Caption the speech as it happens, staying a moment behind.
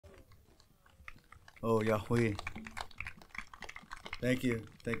Oh, Yahweh. Thank you,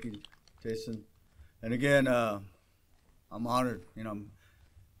 Jason. And again, I'm honored. You know,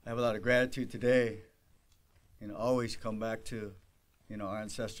 I have a lot of gratitude today. You know, always come back to, you know, our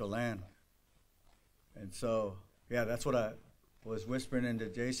ancestral land. And so, yeah, that's what I was whispering into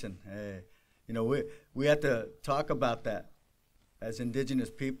Jason. Hey, you know, we have to talk about that as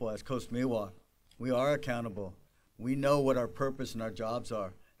indigenous people, as Coast Miwok. We are accountable. We know what our purpose and our jobs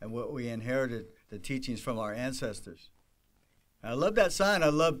are and what we inherited, the teachings from our ancestors. And I love that sign. I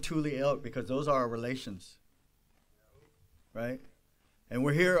love tule elk because those are our relations, right? And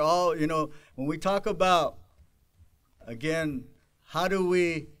we're here all, you know, when we talk about, again, how do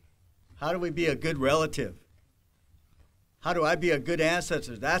we be a good relative? How do I be a good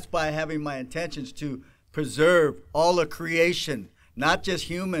ancestor? That's by having my intentions to preserve all of creation, not just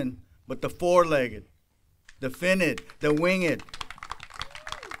human, but the four-legged, the finned, the winged.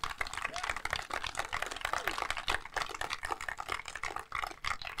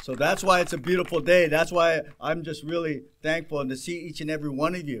 So that's why it's a beautiful day. That's why I'm just really thankful to see each and every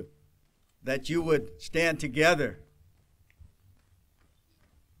one of you, that you would stand together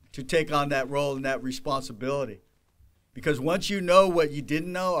to take on that role and that responsibility. Because once you know what you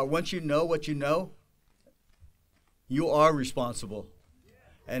didn't know, or once you know what you know, you are responsible.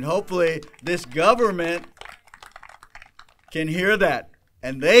 And hopefully this government can hear that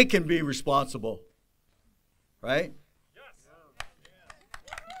and they can be responsible. Right?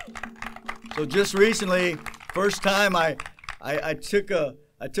 So just recently, first time I took a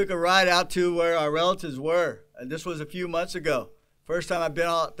ride out to where our relatives were. And this was a few months ago. First time I've been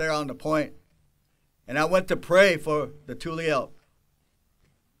out there on the point. And I went to pray for the tule elk.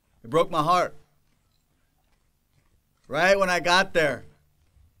 It broke my heart. Right when I got there,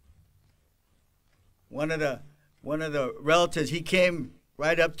 one of the relatives, he came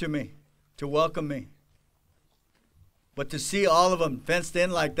right up to me to welcome me. But to see all of them fenced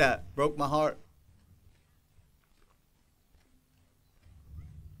in like that broke my heart.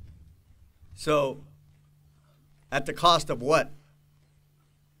 So, at the cost of what?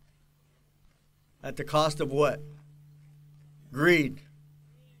 At the cost of what? Greed.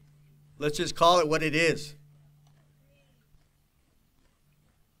 Let's just call it what it is.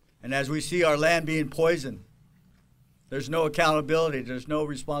 And as we see our land being poisoned, there's no accountability, there's no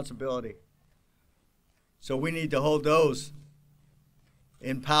responsibility. So we need to hold those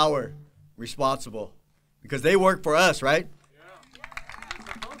in power responsible. Because they work for us, right?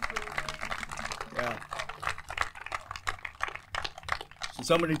 Yeah. So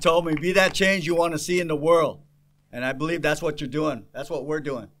somebody told me, be that change you want to see in the world. And I believe that's what you're doing. That's what we're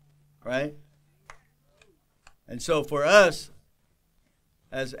doing, right? And so for us,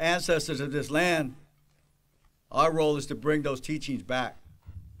 as ancestors of this land, our role is to bring those teachings back.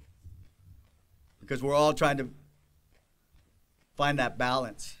 Because we're all trying to find that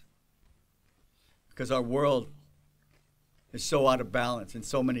balance. Because our world is so out of balance in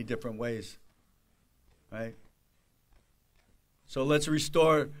so many different ways. Right? So let's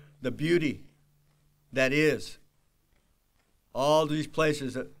restore the beauty that is all these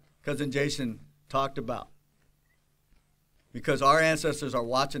places that Cousin Jason talked about. Because our ancestors are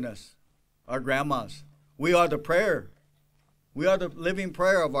watching us, our grandmas. We are the prayer. We are the living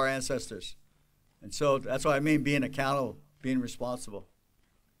prayer of our ancestors. And so that's what I mean, being accountable, being responsible.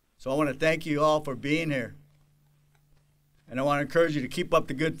 So I want to thank you all for being here. And I want to encourage you to keep up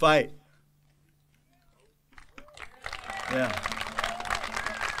the good fight. Yeah.